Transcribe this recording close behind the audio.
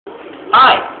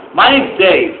Hi, my name's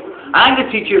Dave. I'm going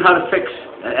to teach you how to fix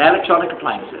electronic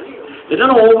appliances. They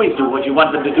don't always do what you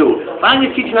want them to do, but I'm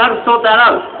going to teach you how to sort that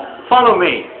out. Follow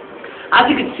me. As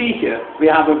you can see here,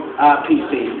 we have a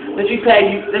PC. This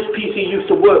PC used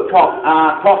to work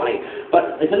properly,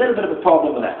 but there's a little bit of a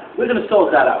problem with it. We're going to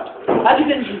sort that out. As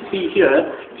you can see here,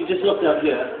 if you just look down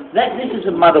here, this is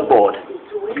a motherboard.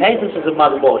 Okay, this is a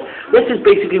motherboard. This is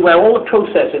basically where all the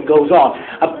processing goes on.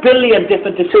 A billion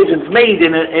different decisions made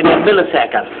in a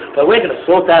millisecond. But we're going to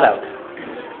sort that out.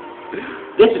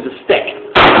 This is a stick.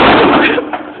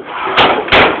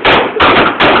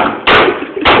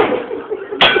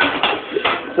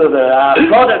 So the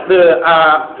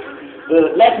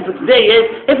lesson for today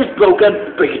is, if it's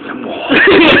broken, break it some more.